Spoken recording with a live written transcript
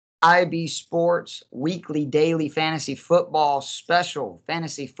IB Sports Weekly Daily Fantasy Football Special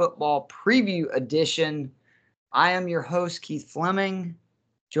Fantasy Football Preview Edition. I am your host, Keith Fleming.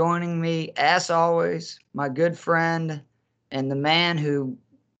 Joining me, as always, my good friend and the man who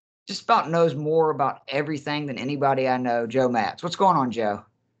just about knows more about everything than anybody I know, Joe Matz. What's going on, Joe?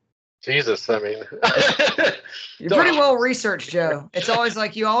 Jesus, I mean, You're pretty well researched, Joe. It's always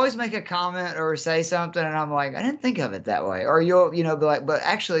like you always make a comment or say something, and I'm like, I didn't think of it that way. Or you'll, be like, but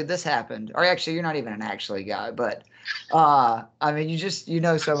actually this happened. Or actually, you're not even an actually guy, but I mean, you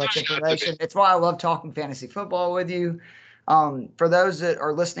know so much information. It's why I love talking fantasy football with you. For those that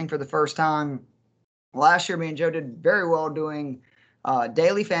are listening for the first time, last year me and Joe did very well doing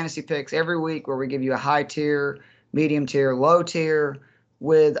daily fantasy picks every week, where we give you a high tier, medium tier, low tier,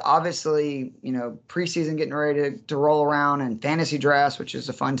 with obviously, preseason getting ready to roll around and fantasy drafts, which is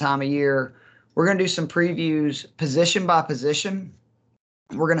a fun time of year. We're going to do some previews position by position.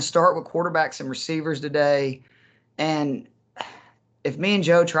 We're going to start with quarterbacks and receivers today. And if me and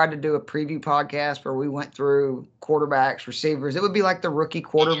Joe tried to do a preview podcast where we went through quarterbacks, receivers, it would be like the rookie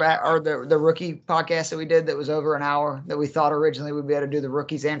quarterback or the rookie podcast that we did that was over an hour, that we thought originally we'd be able to do the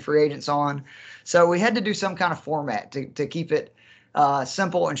rookies and free agents on. So we had to do some kind of format to keep it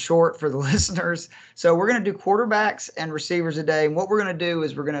simple and short for the listeners. So we're going to do quarterbacks and receivers a day. And what we're going to do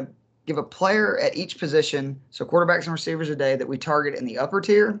is we're going to give a player at each position, so quarterbacks and receivers a day, that we target in the upper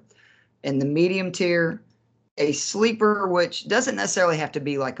tier, in the medium tier, a sleeper, which doesn't necessarily have to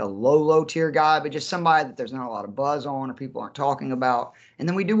be like a low tier guy, but just somebody that there's not a lot of buzz on or people aren't talking about. And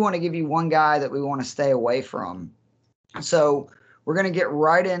then we do want to give you one guy that we want to stay away from. So we're going to get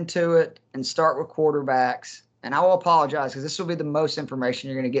right into it and start with quarterbacks. And I will apologize because this will be the most information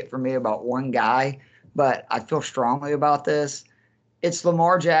you're going to get from me about one guy, but I feel strongly about this. It's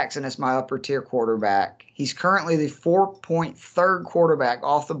Lamar Jackson as my upper tier quarterback. He's currently the 4.3rd quarterback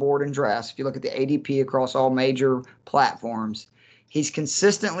off the board in drafts. If you look at the ADP across all major platforms, he's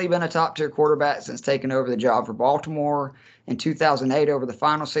consistently been a top tier quarterback since taking over the job for Baltimore. In 2008, over the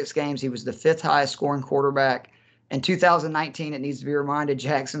final 6 games, he was the 5th highest scoring quarterback. In 2019, it needs to be reminded,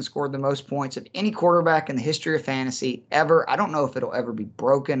 Jackson scored the most points of any quarterback in the history of fantasy ever. I don't know if it'll ever be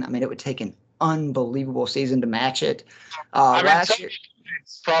broken. I mean, it would take an unbelievable season to match it. Last year,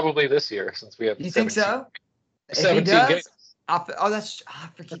 it's probably this year, since we have. You think so? 17 games. I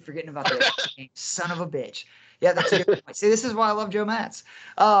keep forgetting about that. Son of a bitch. Yeah, that's a good point. See, this is why I love Joe Matz.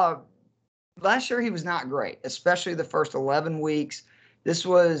 Last year he was not great, especially the first 11 weeks. This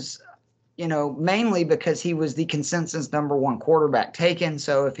was, mainly because he was the consensus number 1 quarterback taken.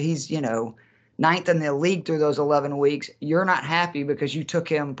 So if he's, 9th in the league through those 11 weeks, you're not happy because you took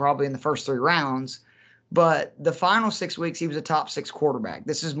him probably in the first 3 rounds. But the final 6 weeks, he was a top 6 quarterback.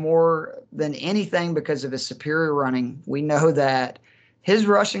 This is more than anything because of his superior running. We know that his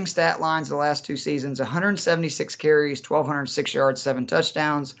rushing stat lines the last 2 seasons: 176 carries, 1,206 yards, 7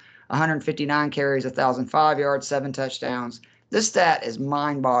 touchdowns, 159 carries, 1,005 yards, 7 touchdowns. This stat is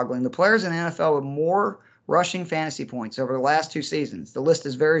mind-boggling. The players in the NFL with more rushing fantasy points over the last 2 seasons, the list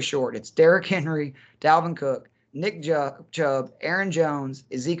is very short. It's Derrick Henry, Dalvin Cook, Nick Chubb, Aaron Jones,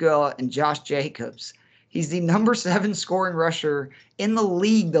 Ezekiel, and Josh Jacobs. He's the number 7 scoring rusher in the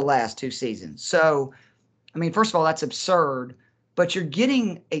league the last 2 seasons. So, I mean, first of all, that's absurd, but you're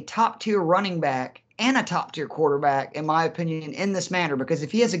getting a top-tier running back and a top-tier quarterback, in my opinion, in this manner, because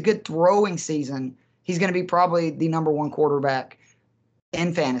if he has a good throwing season, he's going to be probably the number 1 quarterback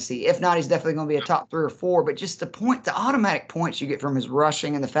in fantasy. If not, he's definitely going to be a top 3 or 4. But just the automatic points you get from his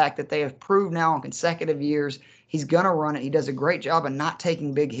rushing, and the fact that they have proved now in consecutive years he's going to run it. He does a great job of not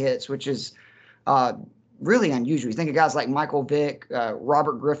taking big hits, which is really unusual. You think of guys like Michael Vick,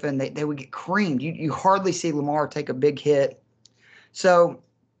 Robert Griffin, they would get creamed. You hardly see Lamar take a big hit. So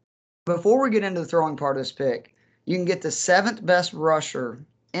before we get into the throwing part of this pick, you can get the 7th best rusher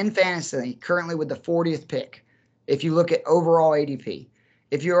in fantasy currently with the 40th pick if you look at overall ADP.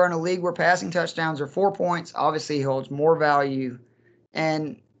 If you're in a league where passing touchdowns are 4 points, obviously he holds more value.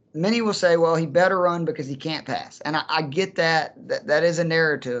 And many will say, well, he better run because he can't pass. And I get that. That is a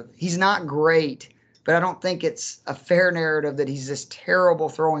narrative. He's not great, but I don't think it's a fair narrative that he's this terrible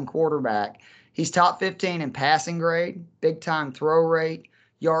throwing quarterback. He's top 15 in passing grade, big time throw rate,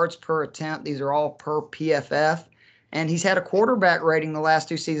 yards per attempt. These are all per PFF. And he's had a quarterback rating the last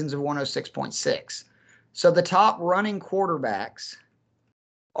 2 seasons of 106.6. So the top running quarterbacks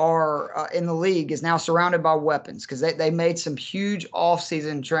are in the league is now surrounded by weapons because they made some huge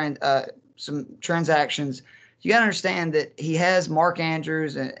offseason some transactions. You got to understand that he has Mark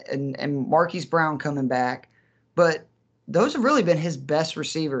Andrews and Marquise Brown coming back, but those have really been his best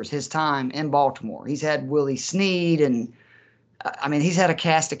receivers his time in Baltimore. He's had Willie Snead and I mean, he's had a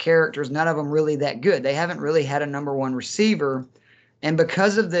cast of characters, none of them really that good. They haven't really had a number one receiver. And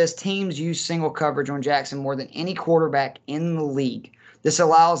because of this, teams use single coverage on Jackson more than any quarterback in the league. This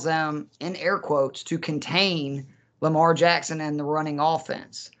allows them, in air quotes, to contain Lamar Jackson and the running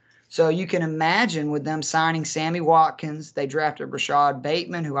offense. So you can imagine with them signing Sammy Watkins, they drafted Rashad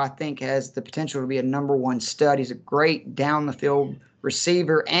Bateman, who I think has the potential to be a number one stud. He's a great down the field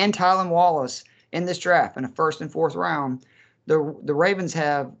receiver, and Tylan Wallace in this draft in the first and fourth round. The Ravens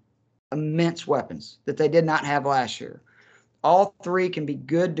have immense weapons that they did not have last year. All three can be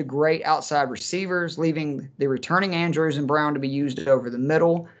good to great outside receivers, leaving the returning Andrews and Brown to be used over the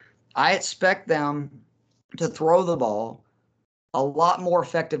middle. I expect them to throw the ball a lot more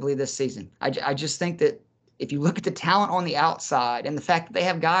effectively this season. I just think that if you look at the talent on the outside and the fact that they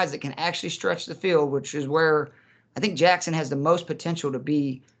have guys that can actually stretch the field, which is where I think Jackson has the most potential to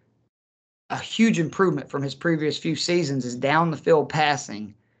be a huge improvement from his previous few seasons, is down the field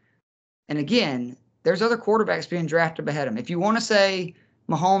passing. And again, there's other quarterbacks being drafted ahead of him. If you want to say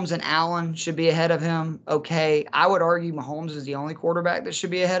Mahomes and Allen should be ahead of him, okay. I would argue Mahomes is the only quarterback that should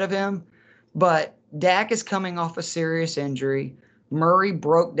be ahead of him. But Dak is coming off a serious injury. Murray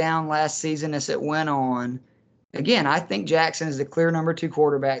broke down last season as it went on. Again, I think Jackson is the clear number 2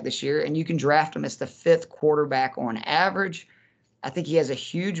 quarterback this year, and you can draft him as the 5th quarterback on average. I think he has a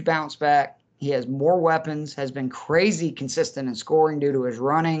huge bounce back. He has more weapons, has been crazy consistent in scoring due to his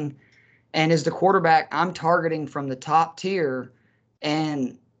running, and is the quarterback I'm targeting from the top tier.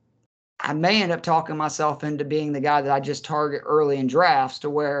 And I may end up talking myself into being the guy that I just target early in drafts, to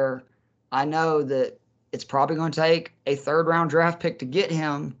where I know that it's probably going to take a 3rd round draft pick to get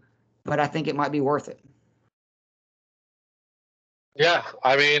him, but I think it might be worth it. Yeah,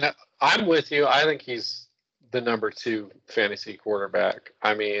 I mean, I'm with you. I think he's the number 2 fantasy quarterback.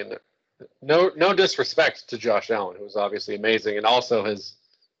 I mean, no disrespect to Josh Allen, who's obviously amazing and also has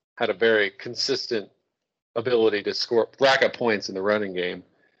had a very consistent ability to rack up points in the running game.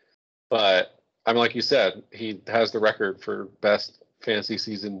 But I mean, like you said, he has the record for best fantasy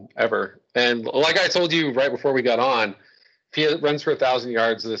season ever. And like I told you right before we got on, if he runs for 1,000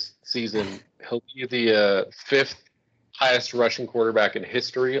 yards this season, he'll be the 5th highest rushing quarterback in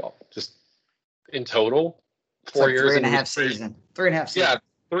history, just in total. 4 years. 3.5 seasons. 3.5 seasons.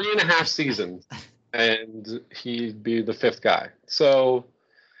 Yeah, 3.5 seasons. And he'd be the 5th guy. So,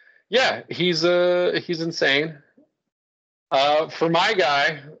 yeah, he's insane. For my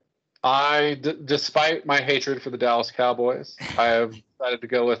guy, despite my hatred for the Dallas Cowboys, I have decided to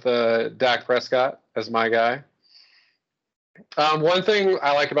go with Dak Prescott as my guy. One thing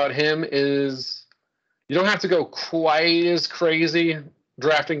I like about him is you don't have to go quite as crazy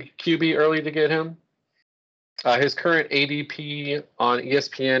drafting QB early to get him. His current ADP on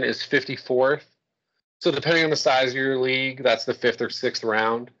ESPN is 54th. So depending on the size of your league, that's the 5th or 6th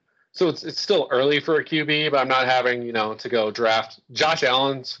round. So it's still early for a QB, but I'm not having, to go draft. Josh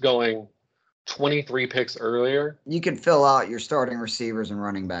Allen's going 23 picks earlier. You can fill out your starting receivers and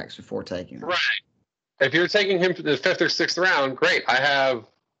running backs before taking them. Right. If you're taking him to the 5th or 6th round, great. I have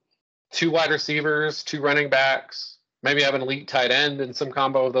 2 wide receivers, 2 running backs, maybe I have an elite tight end and some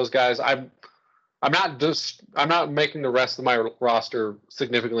combo of those guys. I'm not making the rest of my roster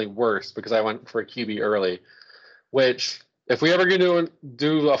significantly worse because I went for a QB early, which if we ever going to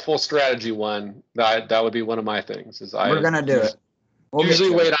do a full strategy one, that would be one of my things. We're going to do it. We'll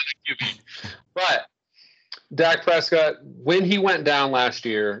usually wait on a QB. But Dak Prescott, when he went down last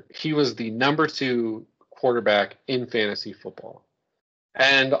year, he was the number 2 quarterback in fantasy football.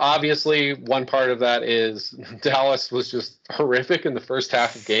 And obviously, one part of that is Dallas was just horrific in the first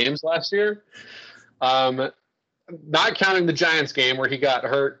half of games last year. Not counting the Giants game where he got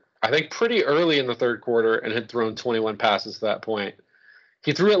hurt, I think, pretty early in the 3rd quarter and had thrown 21 passes to that point.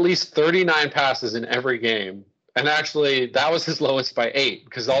 He threw at least 39 passes in every game. And actually, that was his lowest by 8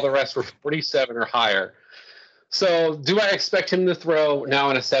 because all the rest were 47 or higher. So do I expect him to throw now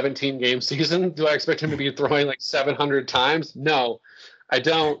in a 17-game season? Do I expect him to be throwing like 700 times? No, I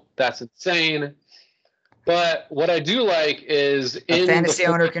don't. That's insane. But what I do like is a fantasy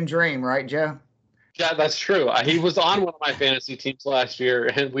owner can dream, right, Joe? Yeah, that's true. He was on one of my fantasy teams last year,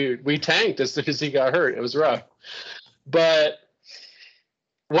 and we tanked as soon as he got hurt. It was rough. But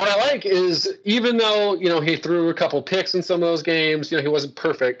what I like is even though, he threw a couple picks in some of those games, he wasn't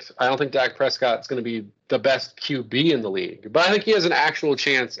perfect. I don't think Dak Prescott's going to be the best QB in the league. But I think he has an actual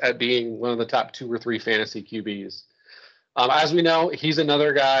chance at being one of the top 2 or 3 fantasy QBs. As we know, he's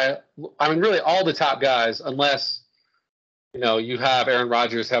another guy. I mean, really all the top guys, unless you have Aaron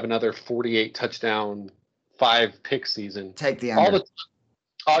Rodgers have another 48 touchdown, 5 pick season. Take the under.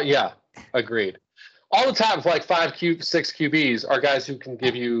 Yeah, agreed. all the top like 6 QBs are guys who can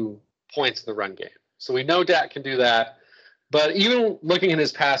give you points in the run game. So we know Dak can do that. But even looking at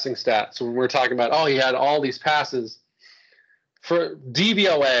his passing stats, when we're talking about, he had all these passes for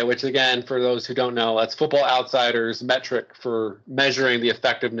DVOA, which again, for those who don't know, that's Football Outsiders metric for measuring the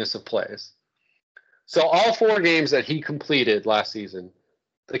effectiveness of plays. So all 4 games that he completed last season,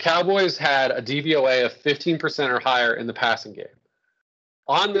 the Cowboys had a DVOA of 15% or higher in the passing game.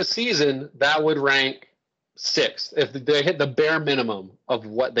 On the season, that would rank 6th. If they hit the bare minimum of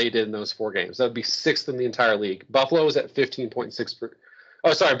what they did in those 4 games, that would be 6th in the entire league. Buffalo was at 15.6.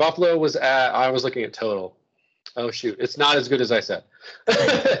 Oh, sorry. Buffalo was at, I was looking at total. Oh, shoot. It's not as good as I said.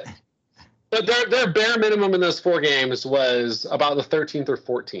 But their bare minimum in those 4 games was about the 13th or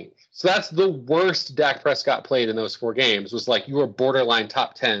 14th. So that's the worst Dak Prescott played in those 4 games, was like you were borderline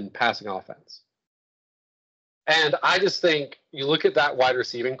top 10 passing offense. And I just think you look at that wide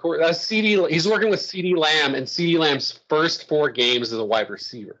receiving core. That's CD. He's working with CeeDee Lamb, and CeeDee Lamb's first 4 games as a wide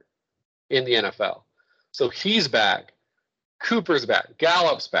receiver in the NFL. So he's back. Cooper's back.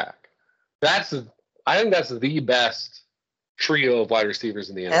 Gallup's back. I think that's the best trio of wide receivers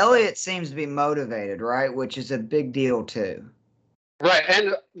in the NFL. Elliott seems to be motivated, right? Which is a big deal too. Right,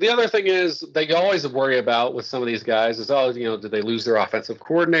 and the other thing is they always worry about with some of these guys is, did they lose their offensive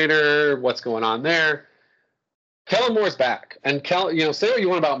coordinator? What's going on there? Kellen Moore's back, and say what you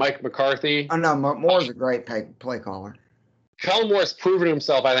want about Mike McCarthy. Oh no, Moore's a great play caller. Kellen Moore's proven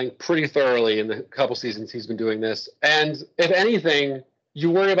himself, I think, pretty thoroughly in the couple seasons he's been doing this. And if anything, you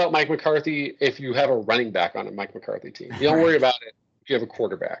worry about Mike McCarthy if you have a running back on a Mike McCarthy team. You don't worry about it if you have a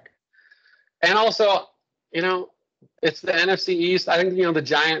quarterback. And also, it's the NFC East. I think, the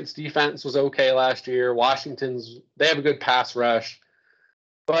Giants' defense was okay last year. They have a good pass rush.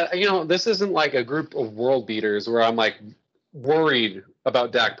 But, this isn't like a group of world beaters where I'm like worried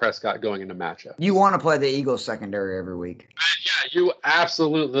about Dak Prescott going into matchup. You want to play the Eagles secondary every week. Yeah, you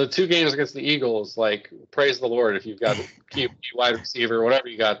absolutely. The 2 games against the Eagles, like, praise the Lord if you've got a key wide receiver, whatever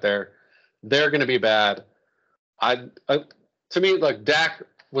you got there, they're going to be bad. To me, like, Dak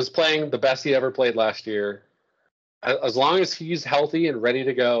was playing the best he ever played last year. As long as he's healthy and ready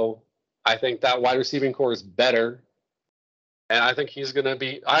to go, I think that wide receiving core is better. And I think he's going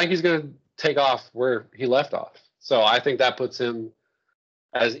to take off where he left off. So I think that puts him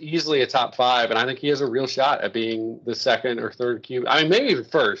as easily a top 5. And I think he has a real shot at being the 2nd or 3rd QB. I mean, maybe even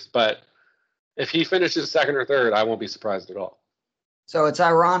 1st, but if he finishes 2nd or 3rd, I won't be surprised at all. So it's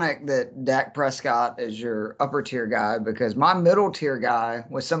ironic that Dak Prescott is your upper tier guy, because my middle tier guy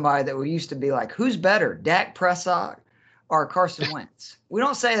was somebody that we used to be like, who's better, Dak Prescott or Carson Wentz? We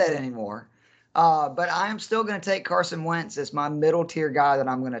don't say that anymore. But I am still going to take Carson Wentz as my middle tier guy that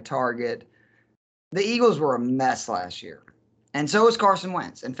I'm going to target. The Eagles were a mess last year, and so was Carson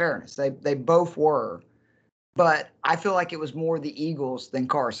Wentz. In fairness, they both were. But I feel like it was more the Eagles than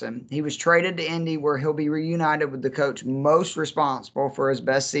Carson. He was traded to Indy, where he'll be reunited with the coach most responsible for his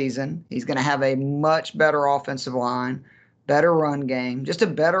best season. He's going to have a much better offensive line, better run game, just a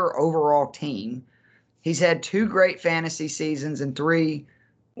better overall team. He's had 2 great fantasy seasons and 2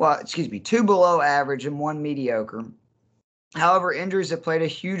 below average and 1 mediocre. However, injuries have played a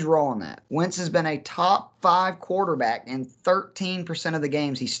huge role in that. Wentz has been a top 5 quarterback in 13% of the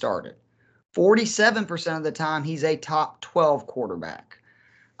games he started. 47% of the time, he's a top 12 quarterback.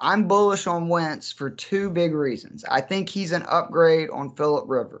 I'm bullish on Wentz for 2 big reasons. I think he's an upgrade on Phillip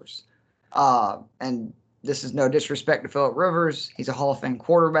Rivers. And this is no disrespect to Phillip Rivers. He's a Hall of Fame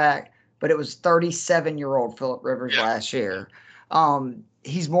quarterback, but it was 37-year-old Phillip Rivers last year.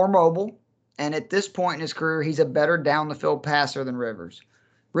 He's more mobile, and at this point in his career, he's a better down-the-field passer than Rivers.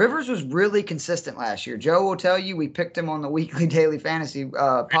 Rivers was really consistent last year. Joe will tell you we picked him on the weekly daily fantasy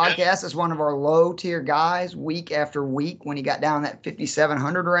podcast as one of our low-tier guys week after week when he got down that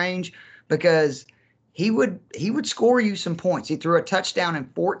 5,700 range, because he would score you some points. He threw a touchdown in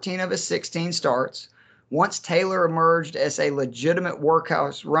 14 of his 16 starts. Once Taylor emerged as a legitimate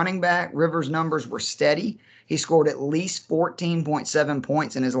workhorse running back, Rivers' numbers were steady. He scored at least 14.7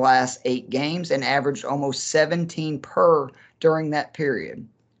 points in his last 8 games and averaged almost 17 per during that period.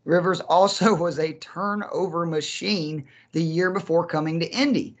 Rivers also was a turnover machine the year before coming to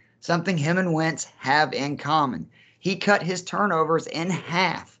Indy, something him and Wentz have in common. He cut his turnovers in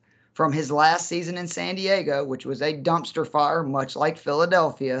half from his last season in San Diego, which was a dumpster fire, much like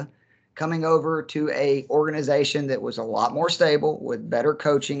Philadelphia, coming over to an organization that was a lot more stable with better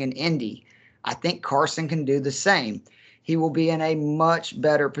coaching in Indy. I think Carson can do the same. He will be in a much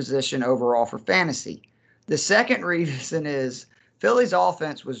better position overall for fantasy. The second reason is Philly's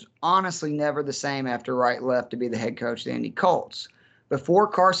offense was honestly never the same after Wright left to be the head coach of the Indy Colts. Before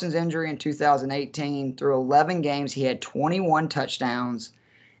Carson's injury in 2018, through 11 games, he had 21 touchdowns.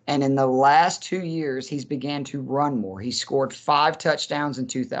 And in the last 2 years, he's began to run more. He scored 5 touchdowns in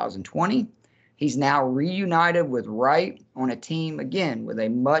 2020. He's now reunited with Wright on a team, again, with a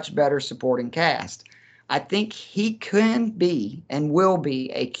much better supporting cast. I think he can be and will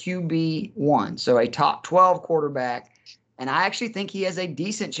be a QB1, so a top 12 quarterback. And I actually think he has a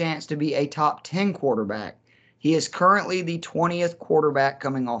decent chance to be a top 10 quarterback. He is currently the 20th quarterback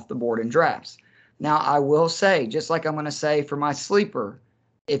coming off the board in drafts. Now, I will say, just like I'm going to say for my sleeper,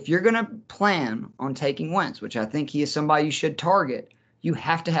 if you're going to plan on taking Wentz, which I think he is somebody you should target, you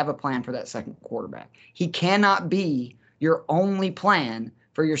have to have a plan for that second quarterback. He cannot be your only plan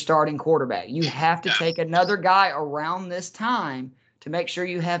for your starting quarterback. You have to take another guy around this time to make sure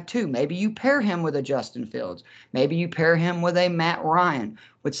you have 2. Maybe you pair him with a Justin Fields. Maybe you pair him with a Matt Ryan,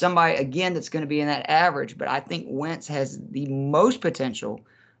 with somebody, again, that's going to be in that average. But I think Wentz has the most potential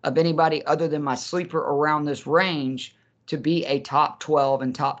of anybody other than my sleeper around this range to be a top 12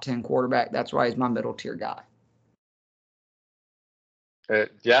 and top 10 quarterback. That's why he's my middle tier guy.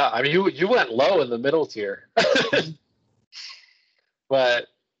 Yeah, I mean, you went low in the middle tier. But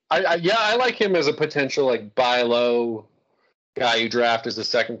I like him as a potential like buy low guy you draft as a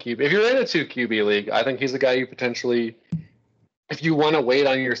second QB. If you're in a 2 QB league, I think he's a guy you potentially, if you want to wait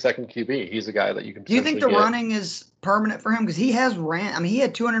on your second QB, he's a guy that you can. Do you think the running is permanent for him? Because he has ran. I mean, he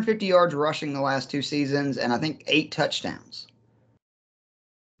had 250 yards rushing the last 2 seasons, and I think 8 touchdowns.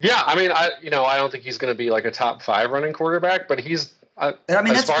 Yeah, I mean, I don't think he's going to be like a top 5 running quarterback, but he's. I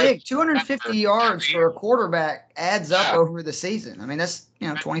mean, that's big. 250 yards for a quarterback adds up over the season. I mean, that's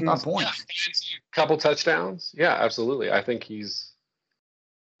 25 points. A couple touchdowns. Yeah, absolutely. I think he's.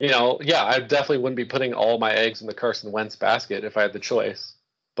 I definitely wouldn't be putting all my eggs in the Carson Wentz basket if I had the choice.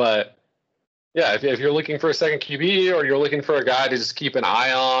 But yeah, if you're looking for a second QB or you're looking for a guy to just keep an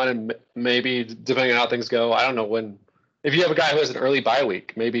eye on, and maybe depending on how things go, I don't know when. If you have a guy who has an early bye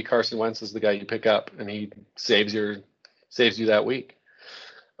week, maybe Carson Wentz is the guy you pick up, and he saves you that week.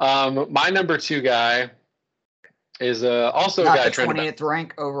 My number 2 guy is also not a guy the 20th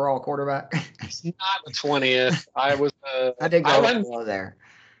rank overall quarterback. He's not the 20th. I was. I did go low there.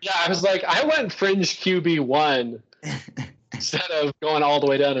 Yeah, I was like, I went fringe QB1 instead of going all the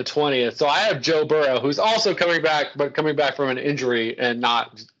way down to 20th. So I have Joe Burrow, who's also coming back, but coming back from an injury and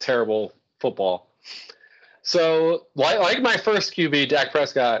not terrible football. So, like my first QB, Dak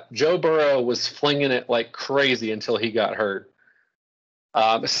Prescott, Joe Burrow was flinging it like crazy until he got hurt.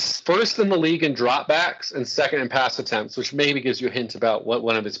 First in the league in dropbacks and second in pass attempts, which maybe gives you a hint about what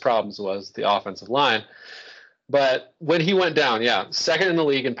one of his problems was, the offensive line. But when he went down, second in the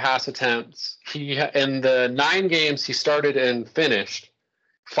league in pass attempts. He in the 9 games he started and finished,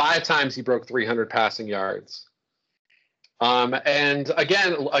 5 times he broke 300 passing yards. And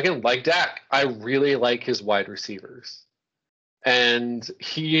again, like Dak, I really like his wide receivers. And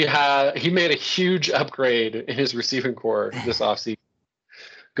he made a huge upgrade in his receiving core this offseason,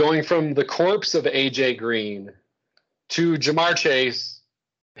 going from the corpse of AJ Green to Jamar Chase,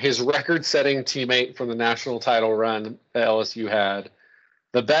 his record-setting teammate from the national title run that LSU had,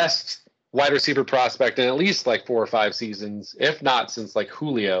 the best wide receiver prospect in at least like 4 or 5 seasons, if not since like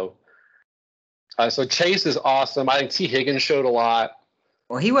Julio. So Chase is awesome. I think T. Higgins showed a lot.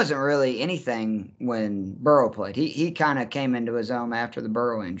 Well, he wasn't really anything when Burrow played. He kind of came into his own after the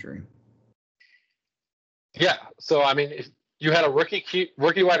Burrow injury. Yeah. So, I mean, if you had a rookie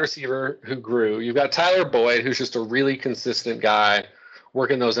wide receiver who grew. You've got Tyler Boyd, who's just a really consistent guy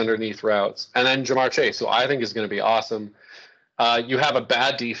working those underneath routes. And then Jamar Chase, who I think is going to be awesome. You have a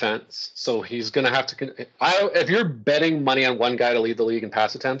bad defense, so he's going to have to – if you're betting money on one guy to lead the league in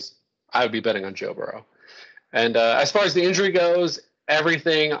pass attempts, I would be betting on Joe Burrow. And as far as the injury goes,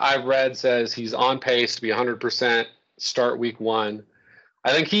 everything I've read says he's on pace to be 100% start week 1.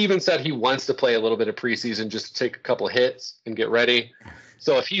 I think he even said he wants to play a little bit of preseason just to take a couple of hits and get ready.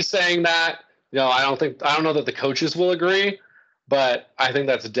 So if he's saying that, I don't know that the coaches will agree, but I think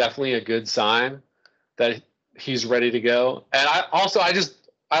that's definitely a good sign that he's ready to go. And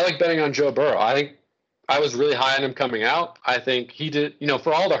I like betting on Joe Burrow. I think I was really high on him coming out. I think he did,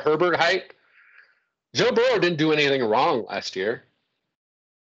 for all the Herbert hype, Joe Burrow didn't do anything wrong last year.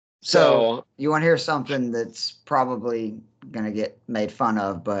 So you want to hear something that's probably going to get made fun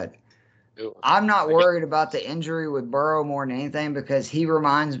of, but I'm not worried about the injury with Burrow more than anything because he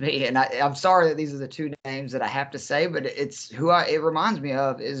reminds me, and I'm sorry that these are the 2 names that I have to say, but it's it reminds me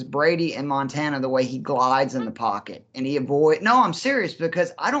of is Brady in Montana, the way he glides in the pocket and he no, I'm serious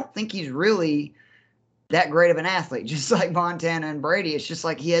because I don't think he's really that great of an athlete, just like Montana and Brady. It's just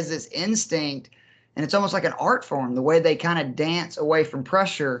like he has this instinct And it's almost like an art form, the way they kind of dance away from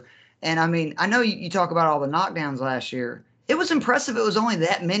pressure. And I mean, I know you talk about all the knockdowns last year. It was impressive it was only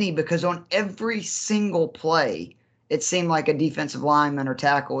that many because on every single play, it seemed like a defensive lineman or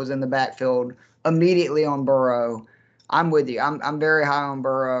tackle was in the backfield immediately on Burrow. I'm with you. I'm very high on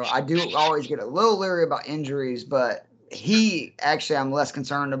Burrow. I do always get a little leery about injuries, but he actually I'm less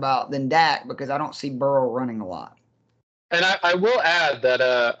concerned about than Dak because I don't see Burrow running a lot. And I will add that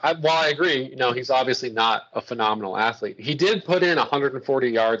while I agree, he's obviously not a phenomenal athlete. He did put in 140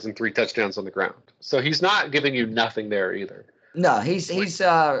 yards and 3 touchdowns on the ground, so he's not giving you nothing there either. No, he's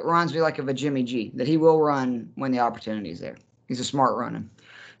reminds me like of a Jimmy G, that he will run when the opportunity is there. He's a smart running.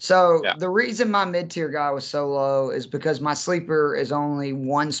 So The reason my mid-tier guy was so low is because my sleeper is only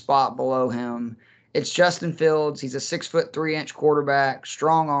one spot below him. It's Justin Fields. He's a 6'3" quarterback,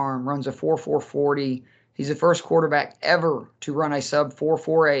 strong arm, runs a 4.4 40. He's the first quarterback ever to run a sub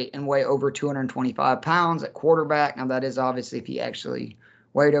 4.48 and weigh over 225 pounds at quarterback. Now that is obviously if he actually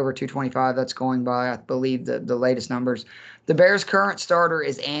weighed over 225. That's going by, I believe, the latest numbers. The Bears' current starter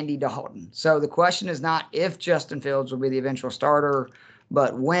is Andy Dalton. So the question is not if Justin Fields will be the eventual starter,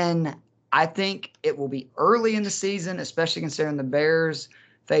 but when. I think it will be early in the season, especially considering the Bears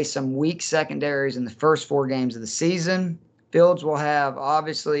face some weak secondaries in the first 4 games of the season. Fields will have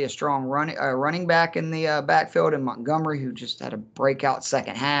obviously a strong running back in the backfield in Montgomery, who just had a breakout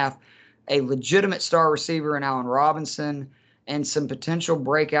second half, a legitimate star receiver in Allen Robinson, and some potential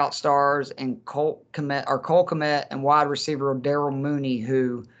breakout stars in Cole Kmet and wide receiver Darrell Mooney,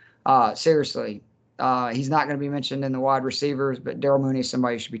 who seriously, he's not going to be mentioned in the wide receivers, but Darrell Mooney is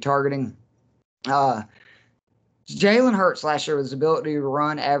somebody you should be targeting. Jalen Hurts last year with his ability to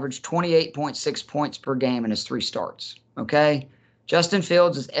run averaged 28.6 points per game in his 3 starts. Okay. Justin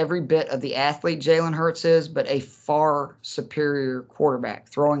Fields is every bit of the athlete Jalen Hurts is, but a far superior quarterback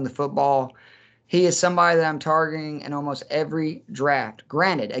throwing the football. He is somebody that I'm targeting in almost every draft.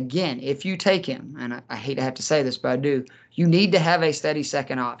 Granted, again, if you take him, and I hate to have to say this, but I do, you need to have a steady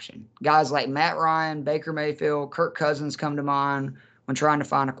second option. Guys like Matt Ryan, Baker Mayfield, Kirk Cousins come to mind when trying to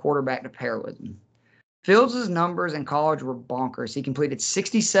find a quarterback to pair with him. Fields' numbers in college were bonkers. He completed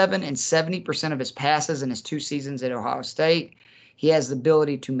 67 and 70% of his passes in his 2 seasons at Ohio State. He has the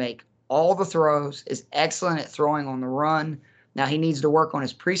ability to make all the throws, is excellent at throwing on the run. Now, he needs to work on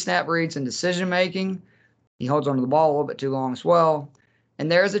his pre-snap reads and decision-making. He holds onto the ball a little bit too long as well.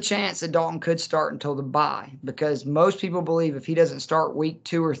 And there is a chance that Dalton could start until the bye because most people believe if he doesn't start week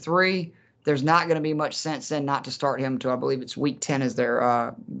 2 or 3, there's not going to be much sense then not to start him until I believe it's week 10 as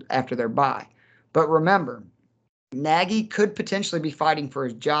after their bye. But remember, Nagy could potentially be fighting for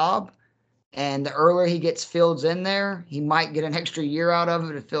his job, and the earlier he gets Fields in there, he might get an extra year out of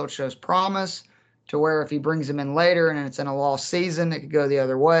it if Fields shows promise, to where if he brings him in later and it's in a lost season, it could go the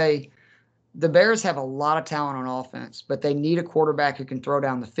other way. The Bears have a lot of talent on offense, but they need a quarterback who can throw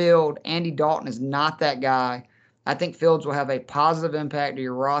down the field. Andy Dalton is not that guy. I think Fields will have a positive impact to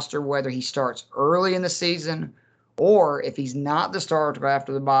your roster, whether he starts early in the season or if he's not the starter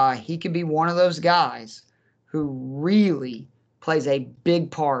after the bye. He could be one of those guys who really plays a big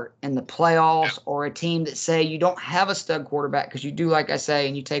part in the playoffs, or a team that say you don't have a stud quarterback because you do, like I say,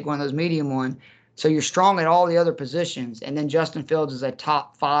 and you take one of those medium one. So you're strong at all the other positions. And then Justin Fields is a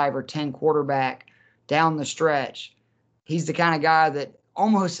top 5 or 10 quarterback down the stretch. He's the kind of guy that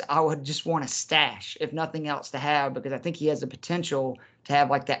almost I would just want to stash, if nothing else, to have, because I think he has the potential to have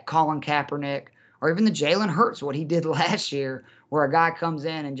like that Colin Kaepernick or even the Jalen Hurts, what he did last year, where a guy comes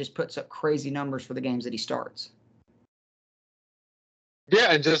in and just puts up crazy numbers for the games that he starts.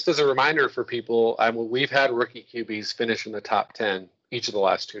 Yeah, and just as a reminder for people, we've had rookie QBs finish in the top 10 each of the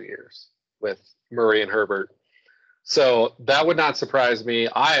last 2 years with Murray and Herbert. So that would not surprise me.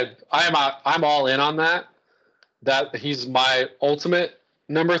 I'm all in on that. That he's my ultimate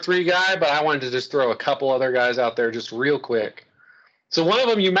number 3 guy, but I wanted to just throw a couple other guys out there just real quick. So one of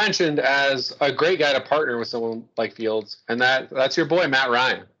them you mentioned as a great guy to partner with someone like Fields, and that's your boy, Matt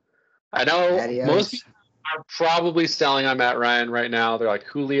Ryan. I know most people are probably selling on Matt Ryan right now. They're like,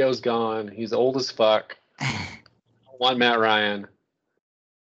 Julio's gone. He's old as fuck. I want Matt Ryan.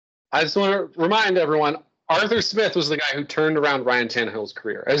 I just want to remind everyone, Arthur Smith was the guy who turned around Ryan Tannehill's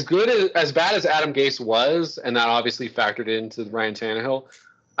career. As bad as Adam Gase was, and that obviously factored into Ryan Tannehill,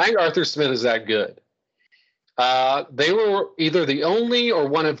 I think Arthur Smith is that good. They were either the only or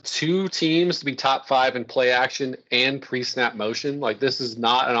one of 2 teams to be top 5 in play action and pre-snap motion. Like, this is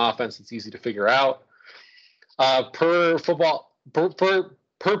not an offense that's easy to figure out. Per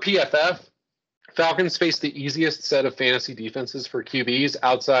PFF, Falcons faced the easiest set of fantasy defenses for QBs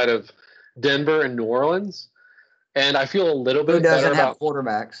outside of Denver and New Orleans. And I feel a little Who bit better doesn't have about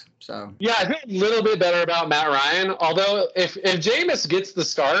quarterbacks? So yeah, I feel a little bit better about Matt Ryan. Although if Jameis gets the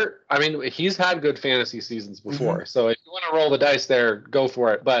start, I mean he's had good fantasy seasons before. So if you want to roll the dice there, go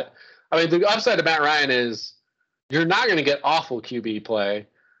for it. But I mean the upside of Matt Ryan is you're not going to get awful QB play,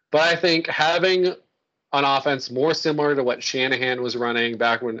 but I think having an offense more similar to what Shanahan was running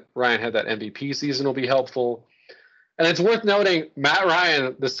back when Ryan had that MVP season will be helpful. And it's worth noting, Matt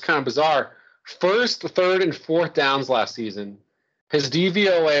Ryan, this is kind of bizarre, first, third, and fourth downs last season, his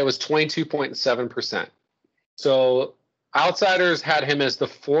DVOA was 22.7%. So outsiders had him as the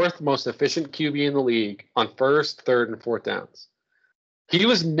fourth most efficient QB in the league on first, third, and fourth downs. He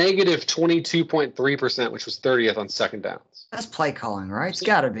was negative 22.3%, which was 30th on second downs. that's play calling, right? It's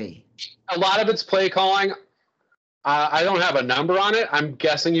got to be. A lot of it's play calling. I don't have a number on it. I'm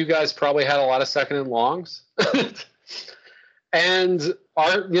guessing you guys probably had a lot of second and longs. And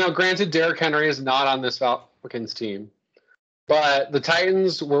granted, Derrick Henry is not on this Falcons team, but the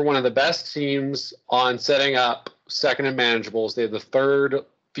Titans were one of the best teams on setting up second and manageables. They had the third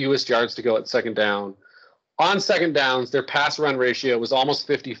fewest yards to go at second down. On second downs, their pass run ratio was almost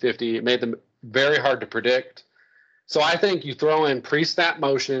 50-50. It made them very hard to predict. So I think you throw in pre-snap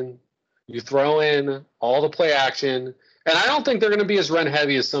motion, you throw in all the play action, and I don't think they're going to be as run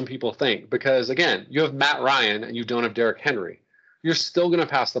heavy as some people think because, again, you have Matt Ryan and you don't have Derrick Henry. You're still going to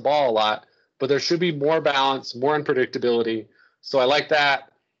pass the ball a lot, but there should be more balance, more unpredictability. So I like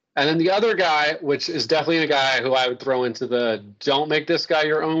that. And then the other guy, which is definitely a guy who I would throw into the don't make this guy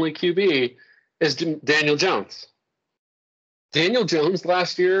your only QB, is Daniel Jones. Daniel Jones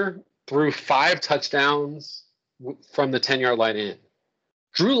last year threw 5 touchdowns from the 10-yard line in.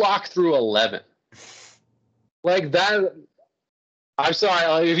 Drew Lock threw 11. Like that, I'm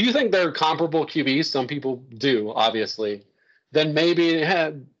sorry. If you think they're comparable QBs, some people do, obviously, then maybe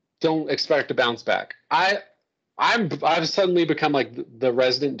don't expect to bounce back. I've suddenly become like the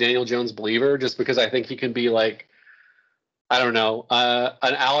resident Daniel Jones believer just because I think he can be like, I don't know,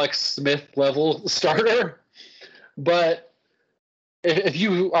 an Alex Smith level starter. But if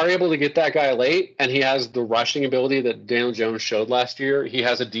you are able to get that guy late and he has the rushing ability that Daniel Jones showed last year, he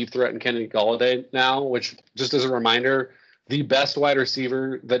has a deep threat in Kenny Golladay now, which just as a reminder, the best wide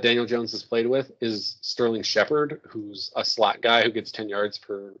receiver that Daniel Jones has played with is Sterling Shepard, who's a slot guy who gets 10 yards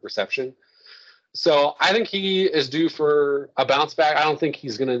per reception. So I think he is due for a bounce back. I don't think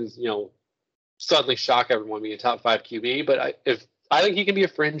he's going to, suddenly shock everyone being a top 5 QB, but I think he can be a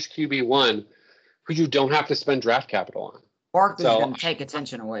fringe QB1 who you don't have to spend draft capital on. Barkley's going to take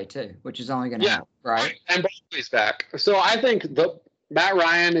attention away too, which is only going to help, right? And Barkley's back. So I think Matt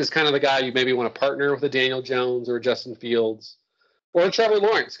Ryan is kind of the guy you maybe want to partner with a Daniel Jones or Justin Fields or Trevor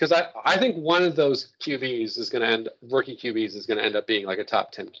Lawrence, because I think one of those QBs is going to rookie QBs is going to end up being like a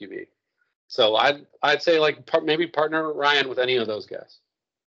top 10 QB. So I'd say like maybe partner Ryan with any of those guys.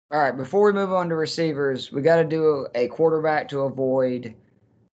 All right, before we move on to receivers, we got to do a quarterback to avoid.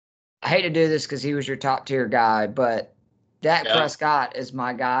 I hate to do this because he was your top tier guy, but Dak Prescott is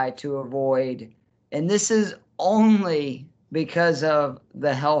my guy to avoid. And this is only because of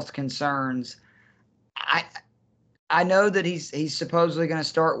the health concerns. I know that he's supposedly going to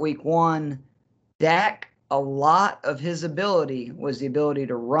start week 1. Dak, a lot of his ability was the ability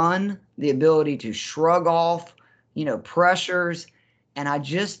to run, the ability to shrug off, pressures. And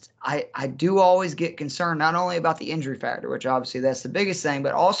I do always get concerned not only about the injury factor, which obviously that's the biggest thing,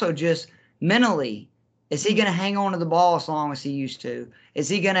 but also just mentally. Is he going to hang on to the ball as long as he used to? Is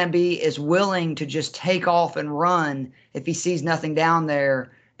he going to be as willing to just take off and run if he sees nothing down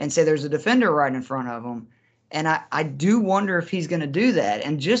there and say there's a defender right in front of him? And I do wonder if he's going to do that.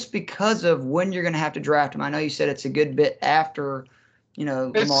 And just because of when you're going to have to draft him, I know you said it's a good bit after,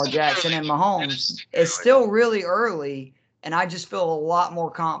 Lamar Jackson and Mahomes. It's still really early. And I just feel a lot more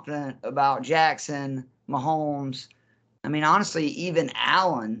confident about Jackson, Mahomes. I mean, honestly, even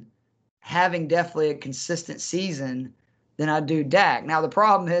Allen having definitely a consistent season than I do Dak. Now, the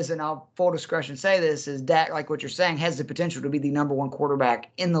problem is, and I'll full discretion say this, is Dak, like what you're saying, has the potential to be the number 1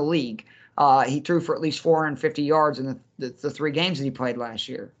 quarterback in the league. He threw for at least 450 yards in the 3 games that he played last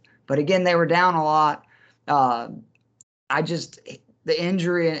year. But again, they were down a lot. The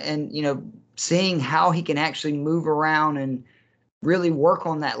injury and seeing how he can actually move around and really work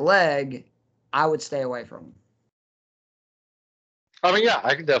on that leg, I would stay away from him. I mean, yeah,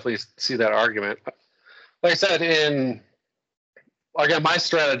 I can definitely see that argument. Like I said, again, my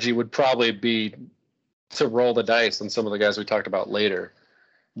strategy would probably be to roll the dice on some of the guys we talked about later.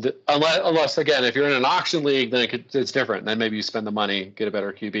 Unless, again, if you're in an auction league, then it's different. Then maybe you spend the money, get a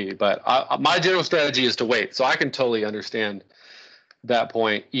better QB. But my general strategy is to wait. So I can totally understand that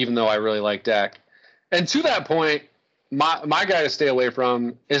point, even though I really like Dak. And to that point, my guy to stay away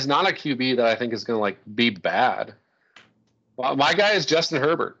from is not a QB that I think is going to like be bad. Well, my guy is Justin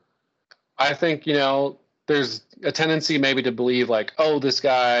Herbert. I think, there's a tendency maybe to believe like, oh, this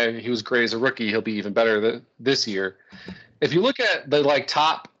guy, he was great as a rookie. He'll be even better this year. If you look at the like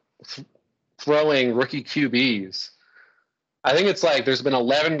top throwing rookie QBs, I think it's like there's been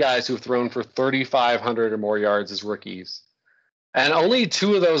 11 guys who've thrown for 3,500 or more yards as rookies. And only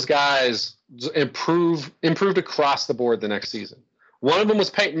 2 of those guys improved across the board the next season. One of them was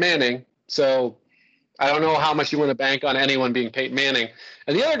Peyton Manning. So I don't know how much you want to bank on anyone being Peyton Manning.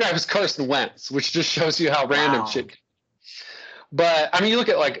 And the other guy was Carson Wentz, which just shows you how random shit. But I mean, you look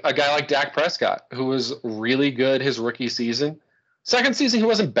at like a guy like Dak Prescott, who was really good his rookie season. Second season, he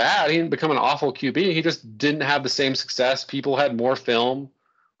wasn't bad. He didn't become an awful QB. He just didn't have the same success. People had more film,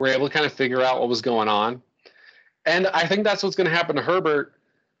 were able to kind of figure out what was going on. And I think that's what's going to happen to Herbert,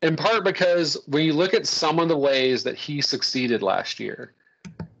 in part because when you look at some of the ways that he succeeded last year,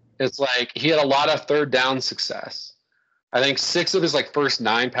 it's like he had a lot of third down success. I think 6 of his like first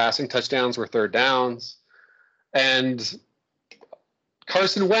 9 passing touchdowns were third downs. And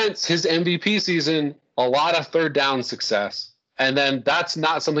Carson Wentz, his MVP season, a lot of third down success. And then that's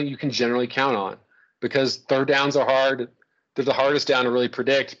not something you can generally count on because third downs are hard. They're the hardest down to really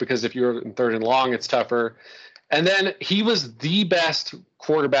predict because if you're in third and long, it's tougher. And then he was the best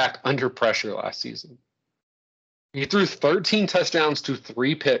quarterback under pressure last season. He threw 13 touchdowns to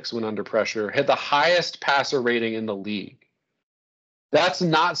 3 picks when under pressure, had the highest passer rating in the league. That's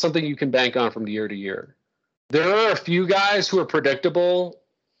not something you can bank on from year to year. There are a few guys who are predictable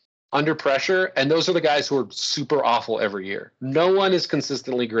under pressure, and those are the guys who are super awful every year. No one is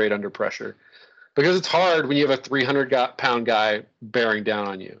consistently great under pressure because it's hard when you have a 300-pound guy bearing down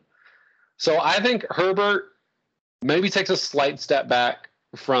on you. So I think Herbert maybe takes a slight step back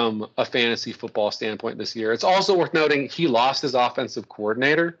from a fantasy football standpoint this year. It's also worth noting he lost his offensive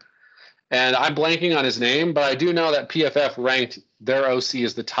coordinator, and I'm blanking on his name, but I do know that PFF ranked their OC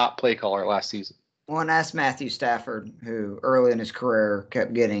as the top play caller last season. Well, and that's Matthew Stafford, who early in his career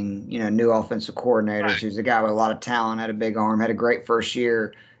kept getting, new offensive coordinators. Right. Who's a guy with a lot of talent, had a big arm, had a great first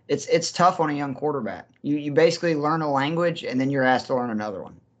year. It's tough on a young quarterback. You basically learn a language, and then you're asked to learn another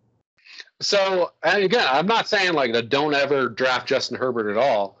one. So, and again, I'm not saying like that don't ever draft Justin Herbert at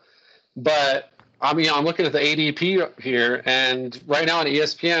all, but I mean, I'm looking at the ADP here, and right now on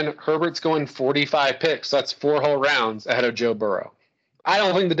ESPN, Herbert's going 45 picks. That's 4 whole rounds ahead of Joe Burrow. I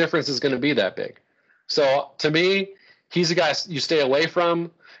don't think the difference is going to be that big. So to me, he's a guy you stay away from.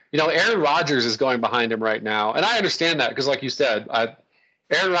 Aaron Rodgers is going behind him right now. And I understand that because like you said,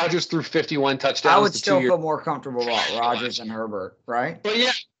 Aaron Rodgers threw 51 touchdowns. I would still feel more comfortable about Rodgers and Herbert, right? But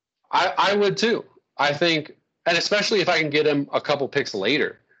yeah, I would too. I think, and especially if I can get him a couple picks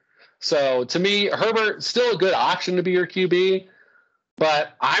later. So to me, Herbert still a good option to be your QB,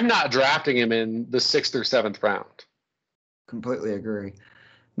 but I'm not drafting him in the 6th or 7th round. Completely agree.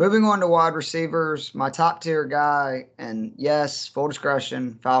 Moving on to wide receivers, my top tier guy, and yes, full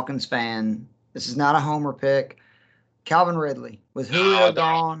discretion, Falcons fan. This is not a homer pick. Calvin Ridley. With Julio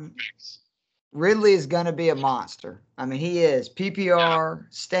gone, Ridley is going to be a monster. I mean, he is. PPR,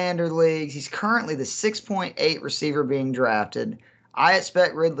 standard leagues. He's currently the 6.8 receiver being drafted. I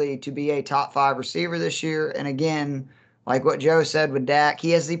expect Ridley to be a top 5 receiver this year. And again, like what Joe said with Dak,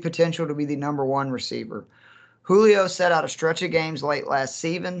 he has the potential to be the number 1 receiver. Julio set out a stretch of games late last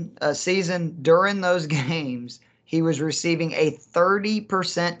season. During those games, he was receiving a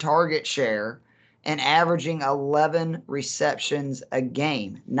 30% target share and averaging 11 receptions a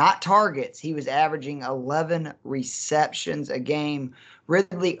game. Not targets. He was averaging 11 receptions a game.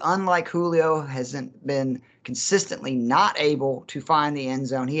 Ridley, unlike Julio, hasn't been consistently not able to find the end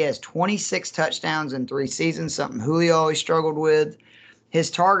zone. He has 26 touchdowns in 3 seasons, something Julio always struggled with. His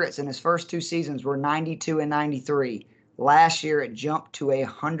targets in his first 2 seasons were 92 and 93. Last year, it jumped to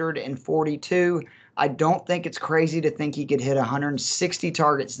 142. I don't think it's crazy to think he could hit 160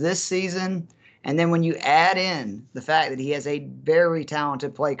 targets this season. And then when you add in the fact that he has a very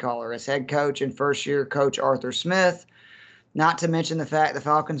talented play caller as head coach and first-year coach Arthur Smith, not to mention the fact the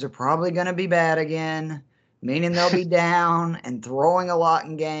Falcons are probably going to be bad again, meaning they'll be down and throwing a lot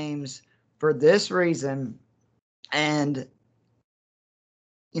in games for this reason. And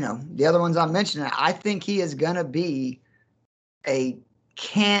the other ones I'm mentioning, I think he is going to be a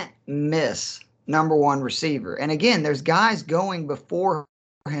can't miss number 1 receiver. And again, there's guys going before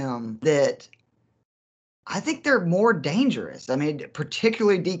him that I think they're more dangerous. I mean,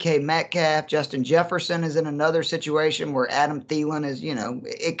 particularly DK Metcalf. Justin Jefferson is in another situation where Adam Thielen is,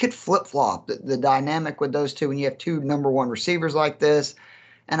 it could flip-flop the dynamic with those two when you have 2 number 1 receivers like this.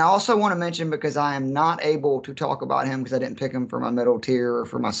 And I also want to mention, because I am not able to talk about him because I didn't pick him for my middle tier or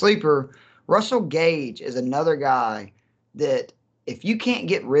for my sleeper, Russell Gage is another guy that if you can't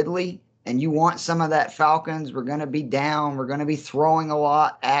get Ridley and you want some of that Falcons, we're going to be down, we're going to be throwing a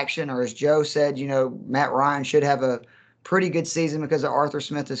lot action, or as Joe said, Matt Ryan should have a pretty good season because of Arthur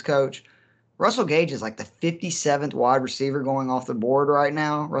Smith as coach. Russell Gage is like the 57th wide receiver going off the board right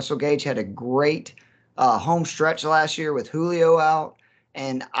now. Russell Gage had a great home stretch last year with Julio out.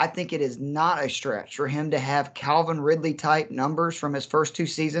 And I think it is not a stretch for him to have Calvin Ridley type numbers from his first 2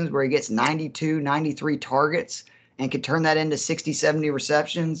 seasons where he gets 92, 93 targets and could turn that into 60, 70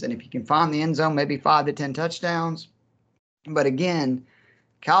 receptions. And if he can find the end zone, maybe 5 to 10 touchdowns. But again,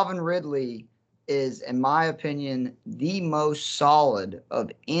 Calvin Ridley is, in my opinion, the most solid of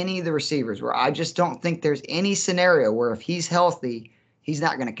any of the receivers, where I just don't think there's any scenario where if he's healthy, he's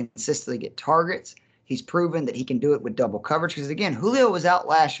not going to consistently get targets. He's proven that he can do it with double coverage because, again, Julio was out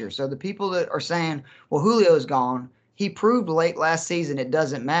last year. So the people that are saying, well, Julio's gone, he proved late last season it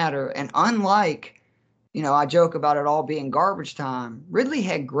doesn't matter. And unlike, I joke about it all being garbage time, Ridley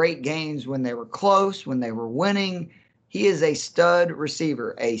had great games when they were close, when they were winning. He is a stud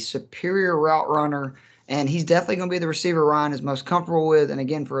receiver, a superior route runner, and he's definitely going to be the receiver Ryan is most comfortable with. And,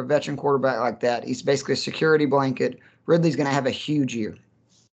 again, for a veteran quarterback like that, he's basically a security blanket. Ridley's going to have a huge year.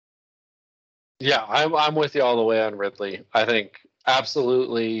 Yeah, I'm with you all the way on Ridley. I think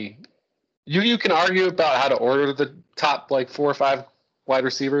absolutely. You can argue about how to order the top 4 or 5 wide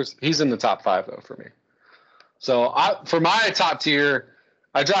receivers. He's in the top 5 though for me. So for my top tier,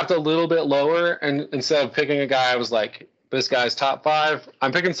 I dropped a little bit lower, and instead of picking a guy, I was like, this guy's top 5.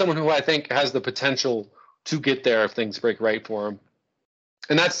 I'm picking someone who I think has the potential to get there if things break right for him,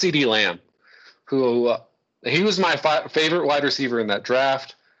 and that's CeeDee Lamb, who he was my favorite wide receiver in that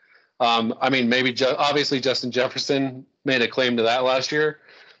draft. Maybe obviously Justin Jefferson made a claim to that last year.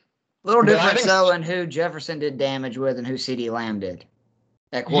 A little different though in who Jefferson did damage with and who CeeDee Lamb did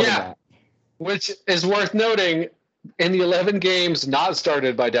at quarterback. Yeah, which is worth noting. In the 11 games not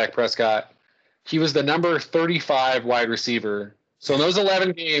started by Dak Prescott, he was the number 35 wide receiver. So in those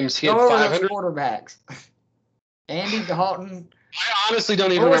 11 games, he had 500 quarterbacks. Andy Dalton. I honestly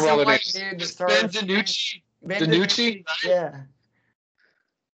don't even remember all the names. Ben DiNucci. Yeah.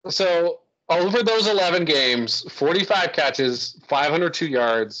 So over those 11 games, 45 catches, 502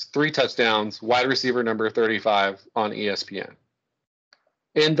 yards, 3 touchdowns, wide receiver number 35 on ESPN.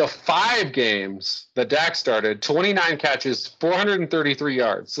 In the 5 games that Dak started, 29 catches, 433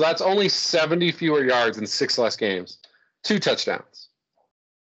 yards. So that's only 70 fewer yards in 6 less games. 2 touchdowns.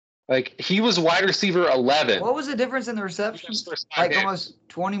 He was wide receiver 11. What was the difference in the receptions? Almost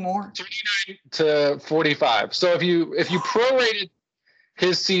 20 more? 29 to 45. So if you prorated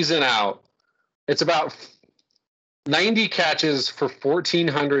his season out, it's about 90 catches for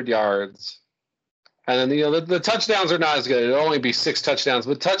 1,400 yards. And then, the touchdowns are not as good. It'll only be 6 touchdowns,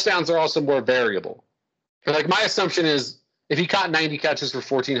 but touchdowns are also more variable. But my assumption is if he caught 90 catches for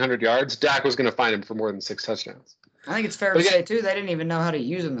 1,400 yards, Dak was going to find him for more than 6 touchdowns. I think it's fair to say, too, they didn't even know how to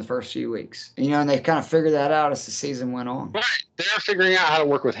use him the first few weeks. And they kind of figured that out as the season went on. Right. They're figuring out how to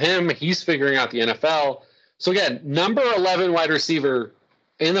work with him. He's figuring out the NFL. So, again, number 11 wide receiver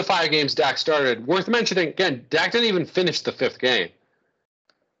in the 5 games Dak started. Worth mentioning, again, Dak didn't even finish the 5th game.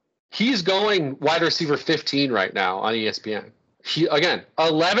 He's going wide receiver 15 right now on ESPN.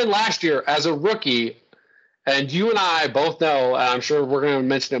 11 last year as a rookie, and you and I both know, and I'm sure we're going to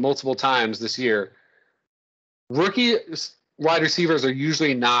mention it multiple times this year, rookie wide receivers are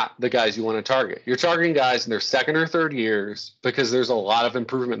usually not the guys you want to target. You're targeting guys in their 2nd or 3rd years because there's a lot of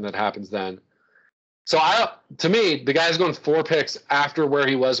improvement that happens then. So to me, the guy's going 4 picks after where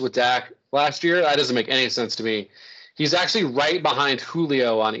he was with Dak last year. That doesn't make any sense to me. He's actually right behind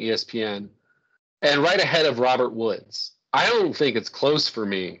Julio on ESPN and right ahead of Robert Woods. I don't think it's close for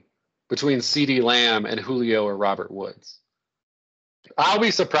me between CeeDee Lamb and Julio or Robert Woods. I'll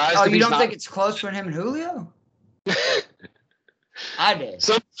be surprised. Oh, you don't think it's close for him and Julio? I did.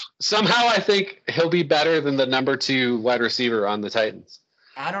 Somehow I think he'll be better than the number 2 wide receiver on the Titans.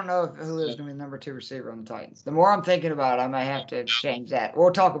 I don't know if Julio's going to be the number 2 receiver on the Titans. The more I'm thinking about it, I may have to change that.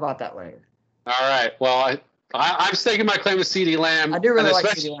 We'll talk about that later. All right. Well, I'm staking my claim to CeeDee Lamb. I do really like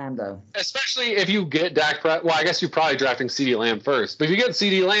CeeDee Lamb, though. Especially if you get Dak Prescott. Well, I guess you're probably drafting CeeDee Lamb first. But if you get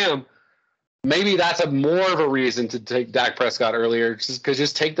CeeDee Lamb, maybe that's more of a reason to take Dak Prescott earlier, because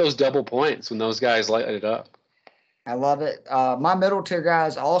just take those double points when those guys light it up. I love it. My middle tier guy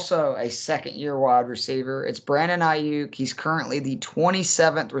is also a 2nd-year wide receiver. It's Brandon Ayuk. He's currently the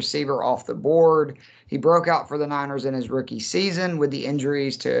 27th receiver off the board. He broke out for the Niners in his rookie season with the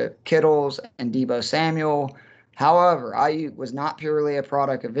injuries to Kittles and Deebo Samuel. However, Ayuk was not purely a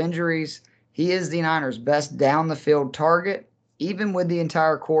product of injuries. He is the Niners' best down the field target, even with the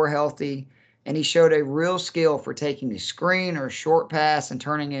entire core healthy, and he showed a real skill for taking a screen or a short pass and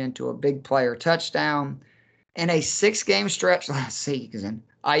turning it into a big play or touchdown. In a 6-game stretch last season,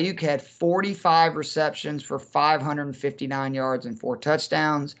 Ayuk had 45 receptions for 559 yards and 4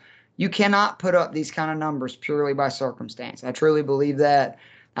 touchdowns. You cannot put up these kind of numbers purely by circumstance. I truly believe that.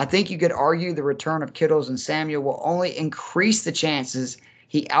 I think you could argue the return of Kittles and Samuel will only increase the chances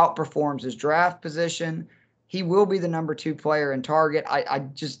he outperforms his draft position. He will be the number 2 player in target.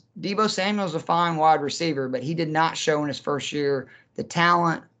 Deebo Samuel's a fine wide receiver, but he did not show in his first year the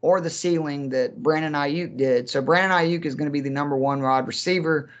talent or the ceiling that Brandon Ayuk did. So Brandon Ayuk is going to be the number 1 wide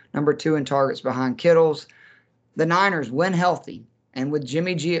receiver, number 2 in targets behind Kittles. The Niners, when healthy, and with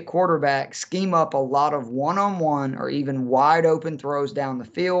Jimmy G at quarterback, scheme up a lot of one-on-one or even wide open throws down the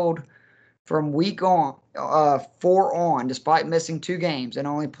field. From week 4 on, despite missing 2 games and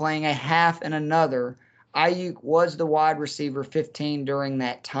only playing a half in another, Ayuk was the wide receiver 15 during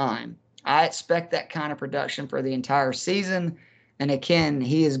that time. I expect that kind of production for the entire season. And again,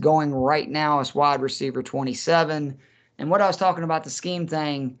 he is going right now as wide receiver 27. And what I was talking about, the scheme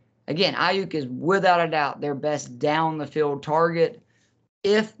thing, again, Ayuk is without a doubt their best down the field target.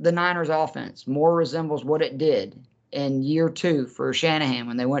 If the Niners offense more resembles what it did in year 2 for Shanahan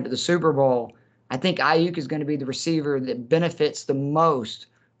when they went to the Super Bowl, I think Ayuk is going to be the receiver that benefits the most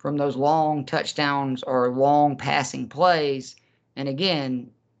from those long touchdowns or long passing plays. And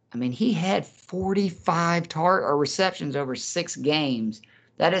again, I mean, he had 45 receptions over 6 games.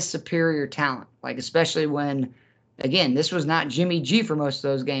 That is superior talent. Like, especially when, again, this was not Jimmy G for most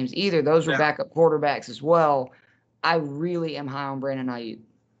of those games either. Those were backup quarterbacks as well. I really am high on Brandon Ayuk.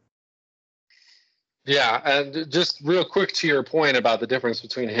 Yeah, and just real quick to your point about the difference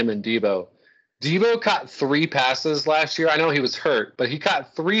between him and Deebo. Deebo caught 3 passes last year. I know he was hurt, but he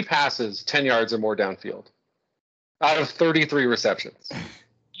caught 3 passes 10 yards or more downfield out of 33 receptions.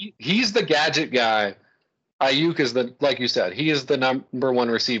 He's the gadget guy. Ayuk is like you said, he is the number 1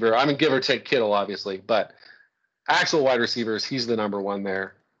 receiver. I mean, give or take Kittle, obviously, but actual wide receivers, he's the number 1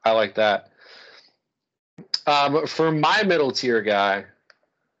 there. I like that. For my middle tier guy,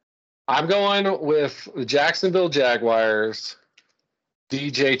 I'm going with the Jacksonville Jaguars,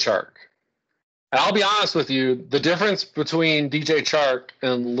 DJ Chark. And I'll be honest with you, the difference between DJ Chark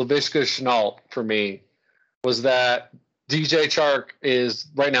and Laviska Shenault for me was that DJ Chark is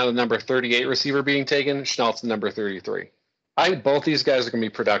right now the number 38 receiver being taken. Shenault's the number 33. I think both these guys are going to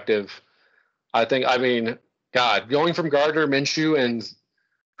be productive. Going from Gardner Minshew, and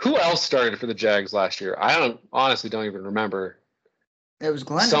who else started for the Jags last year? I honestly don't even remember. It was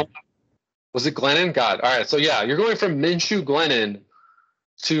Glennon. Was it Glennon? God. All right. So yeah, you're going from Minshew Glennon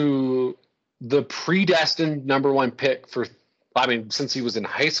to the predestined number 1 pick since he was in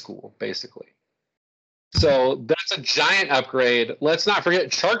high school, basically. So that's a giant upgrade. Let's not forget,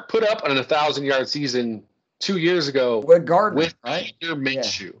 Chark put up an 1,000-yard season 2 years ago with Gardner, right?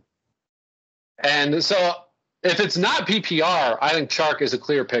 Minshew. Yeah. And so if it's not PPR, I think Chark is a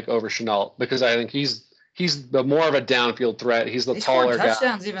clear pick over Shenault because I think he's the more of a downfield threat. He's the taller guy. He scored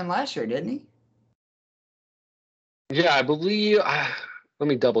touchdowns even last year, didn't he? Yeah, I believe. Let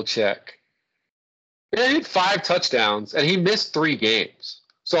me double check. Yeah, he had 5 touchdowns, and he missed 3 games.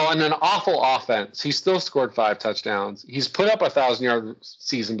 So in an awful offense, he still scored 5 touchdowns. He's put up a 1,000-yard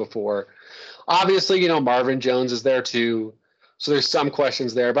season before. Obviously, Marvin Jones is there too. So there's some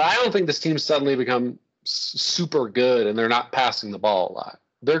questions there. But I don't think this team's suddenly become super good, and they're not passing the ball a lot.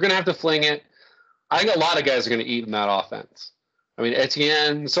 They're going to have to fling it. I think a lot of guys are going to eat in that offense. I mean,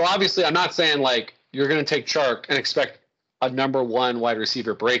 Etienne. So obviously, I'm not saying like you're going to take Chark and expect a number 1 wide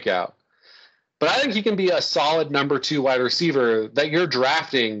receiver breakout. But I think he can be a solid number 2 wide receiver that you're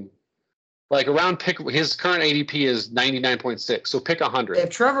drafting like around pick. His current ADP is 99.6. So pick 100. If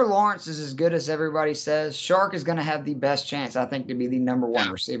Trevor Lawrence is as good as everybody says, Chark is going to have the best chance, I think, to be the number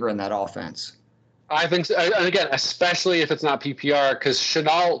 1 receiver in that offense. I think so. And again, especially if it's not PPR, because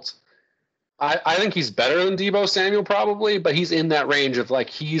Shenault, I think he's better than Deebo Samuel probably, but he's in that range of like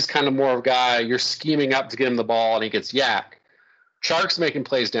he's kind of more of a guy you're scheming up to get him the ball and he gets yak. Chark's making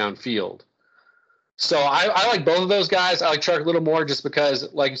plays downfield. So I like both of those guys. I like Chark a little more just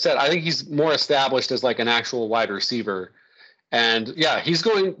because, like you said, I think he's more established as like an actual wide receiver. And yeah, he's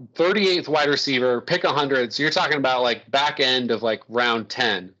going 38th wide receiver, pick 100. So you're talking about like back end of like round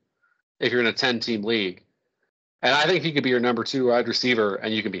 10 if you're in a 10-team league. And I think he could be your number 2 wide receiver,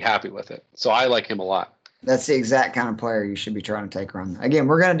 and you can be happy with it. So I like him a lot. That's the exact kind of player you should be trying to take around. Again,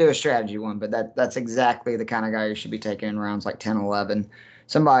 we're going to do a strategy one, but that's exactly the kind of guy you should be taking in rounds like 10, 11.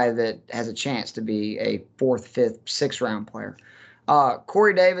 somebody that has a chance to be a 4th, 5th, 6th round player.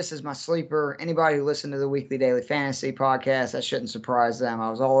 Corey Davis is my sleeper. Anybody who listened to the Weekly Daily Fantasy podcast, that shouldn't surprise them. I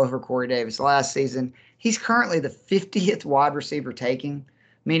was all over Corey Davis last season. He's currently the 50th wide receiver taking,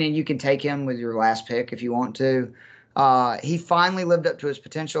 meaning you can take him with your last pick if you want to. He finally lived up to his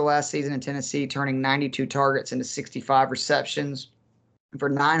potential last season in Tennessee, turning 92 targets into 65 receptions for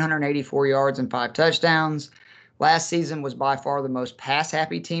 984 yards and 5 touchdowns. Last season was by far the most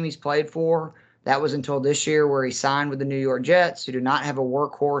pass-happy team he's played for. That was until this year where he signed with the New York Jets, who do not have a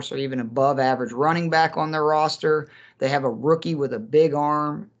workhorse or even above-average running back on their roster. They have a rookie with a big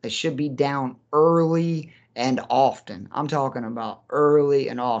arm. They should be down early and often. I'm talking about early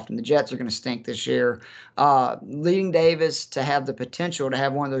and often. The Jets are going to stink this year. Leading Davis to have the potential to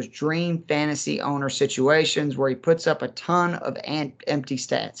have one of those dream fantasy owner situations where he puts up a ton of empty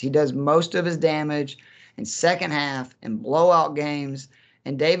stats. He does most of his damage in second half and blowout games.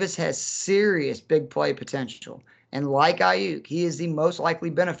 And Davis has serious big play potential. And like Ayuk, he is the most likely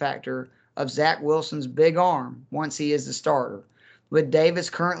benefactor of Zach Wilson's big arm once he is the starter. With Davis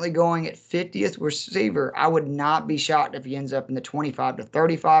currently going at 50th receiver, I would not be shocked if he ends up in the 25 to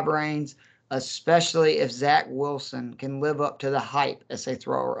 35 range, especially if Zach Wilson can live up to the hype as a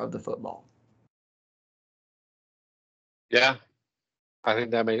thrower of the football. Yeah, I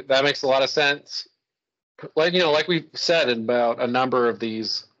think that makes a lot of sense. Like we said about a number of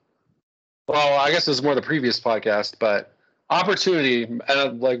these. Well, I guess it was more the previous podcast, but opportunity,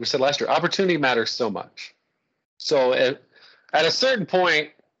 like we said last year, opportunity matters so much. So at a certain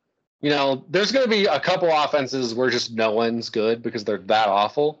point, there's going to be a couple offenses where just no one's good because they're that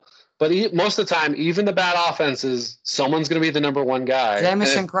awful. But most of the time, even the bad offenses, someone's going to be the number one guy.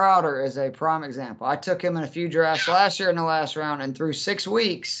 Jamison Crowder is a prime example. I took him in a few drafts last year in the last round, and through 6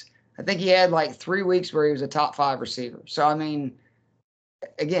 weeks, I think he had like 3 weeks where he was a top 5 receiver. So, I mean,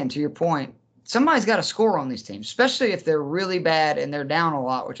 again, to your point, somebody's got to score on these teams, especially if they're really bad and they're down a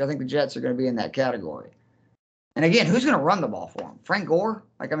lot, which I think the Jets are going to be in that category. And again, who's going to run the ball for them? Frank Gore?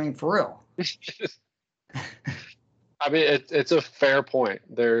 For real. I mean, it's a fair point.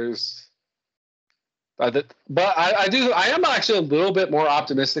 But I am actually a little bit more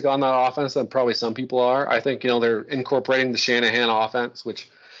optimistic on that offense than probably some people are. I think, they're incorporating the Shanahan offense, which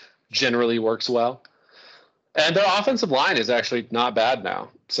generally works well. And their offensive line is actually not bad now.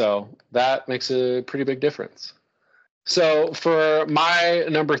 So that makes a pretty big difference. So for my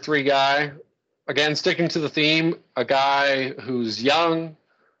number 3 guy, again, sticking to the theme, a guy who's young,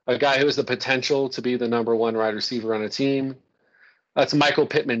 a guy who has the potential to be the number 1 wide receiver on a team. That's Michael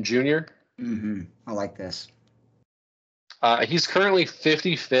Pittman Jr. Mm-hmm. I like this. He's currently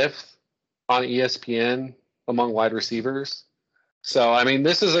 55th on ESPN among wide receivers. So, I mean,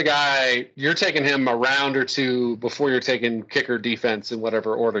 this is a guy, you're taking him a round or 2 before you're taking kicker, defense, in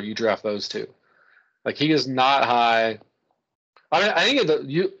whatever order you draft those 2. Like, he is not high. I mean, I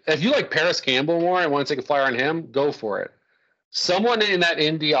think if you like Paris Campbell more and want to take a flyer on him, go for it. Someone in that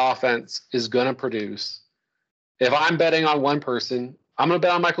Indy offense is going to produce. If I'm betting on one person, I'm going to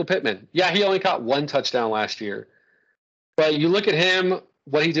bet on Michael Pittman. Yeah, he only caught 1 touchdown last year. But you look at him,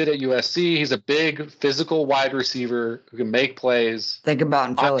 what he did at USC, he's a big physical wide receiver who can make plays. Think about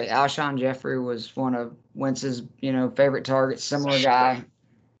in Philly, Alshon Jeffrey was one of Wentz's, favorite targets, similar guy.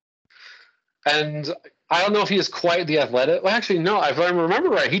 And I don't know if he is quite the athletic. Well, actually, no, if I remember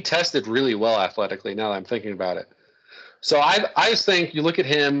right, he tested really well athletically now that I'm thinking about it. So I just think you look at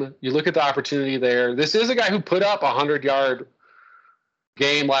him, you look at the opportunity there. This is a guy who put up a 100-yard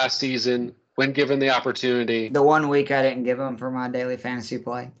game last season when given the opportunity. The 1 week I didn't give him for my daily fantasy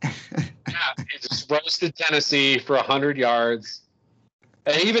play. Yeah, he just roasted Tennessee for 100 yards.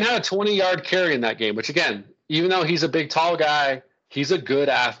 And he even had a 20-yard carry in that game, which, again, even though he's a big, tall guy, he's a good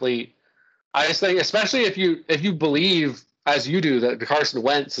athlete. I just think, especially if you believe, as you do, that Carson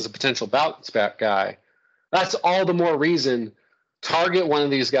Wentz is a potential bounce back guy, that's all the more reason target one of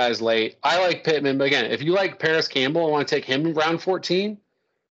these guys late. I like Pittman, but again, if you like Paris Campbell and want to take him in round 14,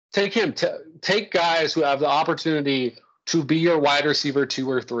 take him. Take guys who have the opportunity to be your wide receiver 2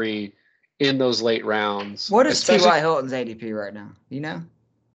 or 3 in those late rounds. What is T.Y. Hilton's ADP right now? You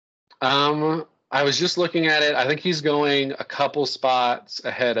know? I was just looking at it. I think he's going a couple spots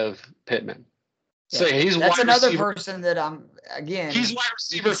ahead of Pittman. Yeah. So that's another person that he's wide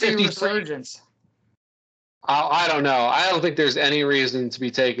receiver 53. Resurgence. I don't know. I don't think there's any reason to be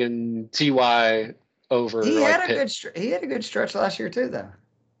taking T.Y. over. He had a good stretch last year too, though.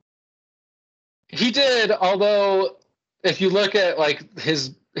 He did, although if you look at like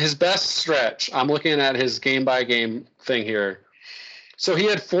his best stretch, I'm looking at his game by game thing here. So he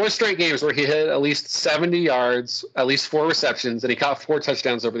had 4 straight games where he hit at least 70 yards, at least 4 receptions, and he caught 4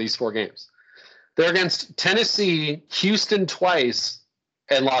 touchdowns over these 4 games. They're against Tennessee, Houston twice,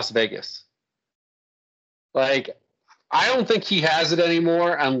 and Las Vegas. Like, I don't think he has it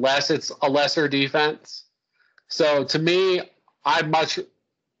anymore unless it's a lesser defense. So to me, I much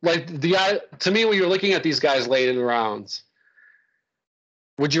like to me when you're looking at these guys late in the rounds,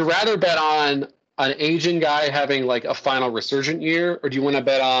 would you rather bet on an aging guy having like a final resurgent year, or do you want to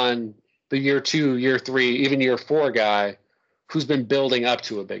bet on the year 2, year 3, even year 4 guy who's been building up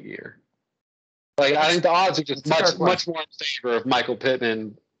to a big year? Like, I think the odds are just much more in favor of Michael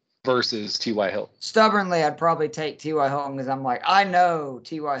Pittman versus T.Y. Hilton. Stubbornly, I'd probably take T.Y. Hilton because I'm like, I know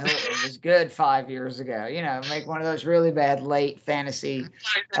T.Y. Hilton was good 5 years ago. You know, make one of those really bad late fantasy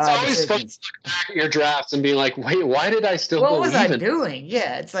It's always fun to look back at your drafts and be like, wait, why did I still believe in? What was I doing?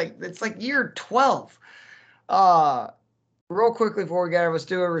 Yeah, it's like year 12. Real quickly before we get it, let's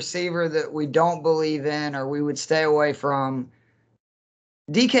do a receiver that we don't believe in or we would stay away from.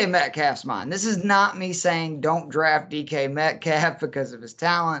 DK Metcalf's mine. This is not me saying don't draft DK Metcalf because of his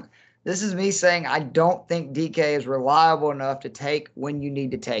talent. This is me saying I don't think DK is reliable enough to take when you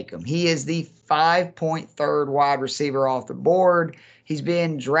need to take him. He is the 5.3 wide receiver off the board. He's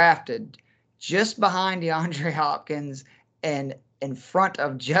being drafted just behind DeAndre Hopkins and in front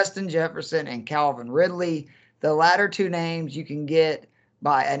of Justin Jefferson and Calvin Ridley. The latter 2 names you can get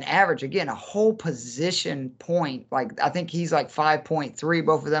by an average, again, a whole position point. Like, I think he's like 5.3.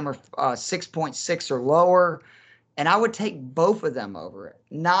 Both of them are 6.6 or lower. And I would take both of them over it.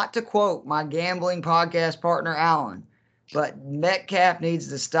 Not to quote my gambling podcast partner, Alan, but Metcalf needs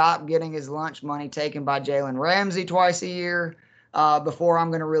to stop getting his lunch money taken by Jalen Ramsey twice a year before I'm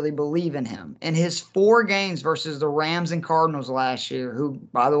going to really believe in him. In his 4 games versus the Rams and Cardinals last year, who,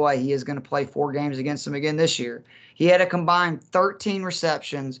 by the way, he is going to play 4 games against them again this year, he had a combined 13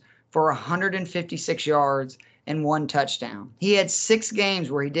 receptions for 156 yards and 1 touchdown. He had 6 games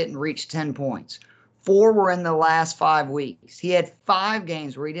where he didn't reach 10 points. 4 were in the last 5 weeks. He had 5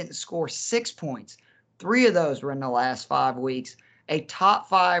 games where he didn't score 6 points. 3 of those were in the last 5 weeks. A top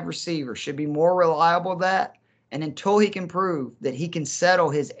 5 receiver should be more reliable than that. And until he can prove that he can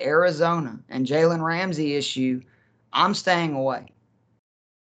settle his Arizona and Jalen Ramsey issue, I'm staying away.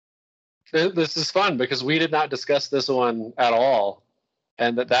 This is fun because we did not discuss this one at all.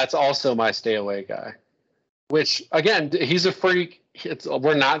 And that's also my stay away guy, which, again, he's a freak.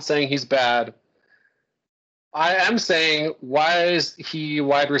 We're not saying he's bad. I am saying, why is he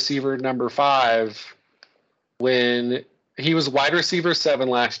wide receiver number 5 when he was wide receiver 7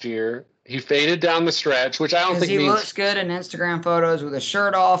 last year? He faded down the stretch, which I don't think he looks good in Instagram photos with a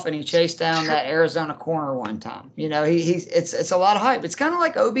shirt off, and he chased down that Arizona corner one time. You know, it's a lot of hype. It's kind of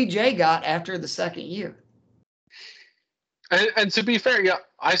like OBJ got after the second year. And to be fair, yeah,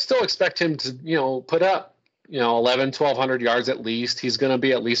 I still expect him to, put up, 1,100 yards at least. He's going to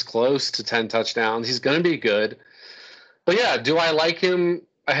be at least close to 10 touchdowns. He's going to be good. But yeah, do I like him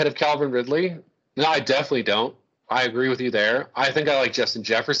ahead of Calvin Ridley? No, I definitely don't. I agree with you there. I think I like Justin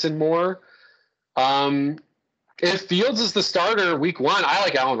Jefferson more. If Fields is the starter week 1, I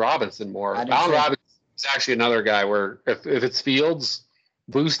like Allen Robinson more. Allen Robinson is actually another guy where if it's Fields,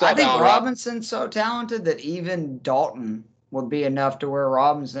 boost up. I think Robinson's so talented that even Dalton would be enough to where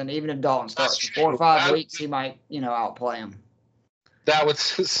Robinson, even if Dalton starts for 4 or 5 weeks, he might, outplay him. That would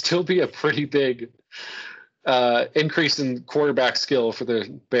still be a pretty big increase in quarterback skill for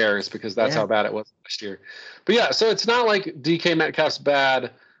the Bears because that's how bad it was last year. But yeah, so it's not like DK Metcalf's bad,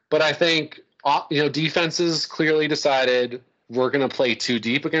 but I think defenses clearly decided we're going to play too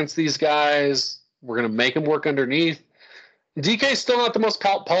deep against these guys. We're going to make them work underneath. DK's still not the most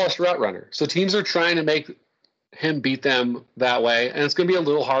polished route runner, so teams are trying to make him beat them that way, and it's going to be a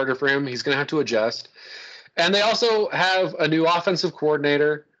little harder for him. He's going to have to adjust. And they also have a new offensive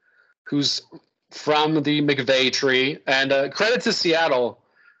coordinator who's from the McVay tree. And credit to Seattle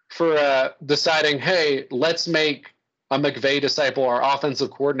for deciding, hey, let's make a McVay disciple our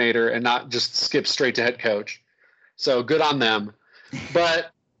offensive coordinator and not just skip straight to head coach. So good on them.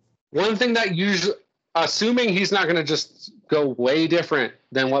 But one thing that usually, assuming he's not going to just go way different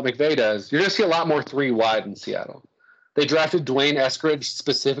than what McVay does, you're going to see a lot more 3 wide in Seattle. They drafted Dwayne Eskridge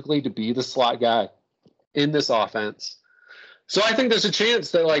specifically to be the slot guy in this offense. So I think there's a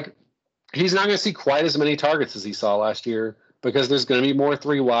chance that he's not going to see quite as many targets as he saw last year because there's going to be more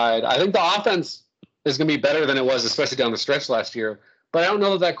 3 wide. I think the offense is going to be better than it was, especially down the stretch last year. But I don't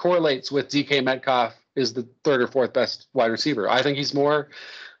know that correlates with DK Metcalf is the 3rd or 4th best wide receiver. I think he's more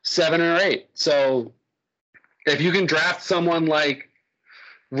 7 or 8. So if you can draft someone like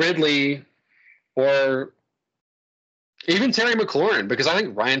Ridley or Even Terry McLaurin, because I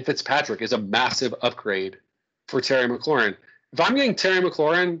think Ryan Fitzpatrick is a massive upgrade for Terry McLaurin. If I'm getting Terry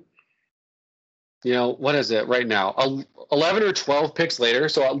McLaurin, what is it right now? 11 or 12 picks later,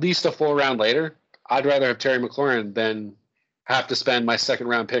 so at least a 4-round later, I'd rather have Terry McLaurin than have to spend my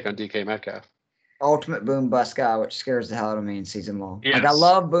 2nd-round pick on DK Metcalf. Ultimate boom bust guy, which scares the hell out of me in season long. Yes. Like, I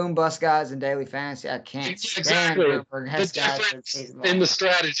love boom bust guys in daily fantasy. I can't stand boom bust guys in season long. In the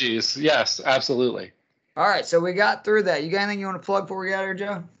strategies. Yes, absolutely. All right, so we got through that. You got anything you want to plug before we get out here,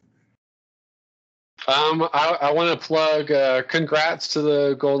 Joe? I want to plug congrats to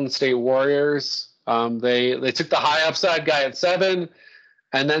the Golden State Warriors. They took the high upside guy at 7,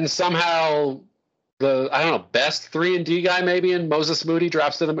 and then somehow the best 3-and-D guy maybe in Moses Moody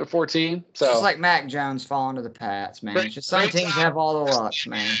drafted him at 14. So it's like Mac Jones falling to the Pats, man. It's just some teams have all the luck,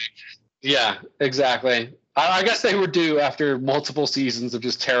 man. Yeah, exactly. I guess they were due after multiple seasons of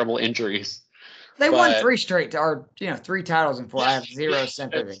just terrible injuries. They won 3 straight, or 3 titles in 4. I have zero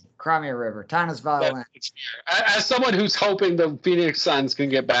sympathy. Cry me a river. Tina's violin. As someone who's hoping the Phoenix Suns can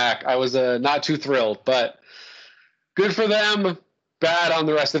get back, I was not too thrilled, but good for them. Bad on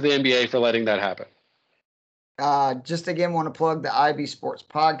the rest of the NBA for letting that happen. Just again, want to plug the Ivy Sports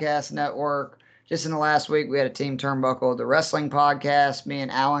Podcast Network. Just in the last week, we had a Team Turnbuckle, the wrestling podcast. Me and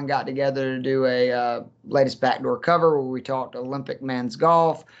Alan got together to do a latest backdoor cover where we talked Olympic men's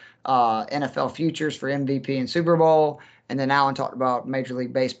golf, NFL futures for MVP and Super Bowl, and then Alan talked about Major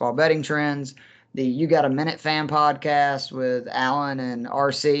League Baseball betting trends. The You Got a Minute fan podcast with Alan and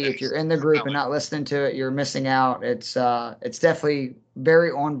RC. If you're in the group and not listening to it, you're missing out. It's definitely very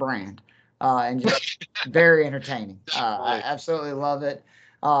on brand. And just very entertaining. I absolutely love it.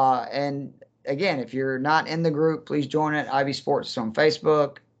 And again, if you're not in the group, please join it. Ivy Sports on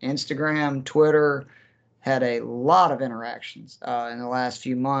Facebook, Instagram, Twitter. Had a lot of interactions in the last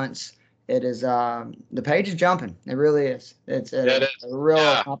few months. It is the page is jumping. It really is. It's a real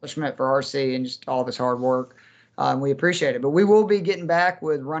accomplishment for RC and just all of his hard work. We appreciate it. But we will be getting back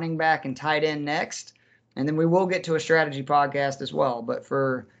with running back and tight end next, and then we will get to a strategy podcast as well. But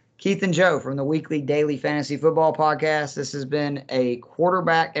for Keith and Joe from the weekly daily fantasy football podcast, this has been a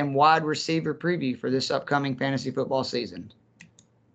quarterback and wide receiver preview for this upcoming fantasy football season.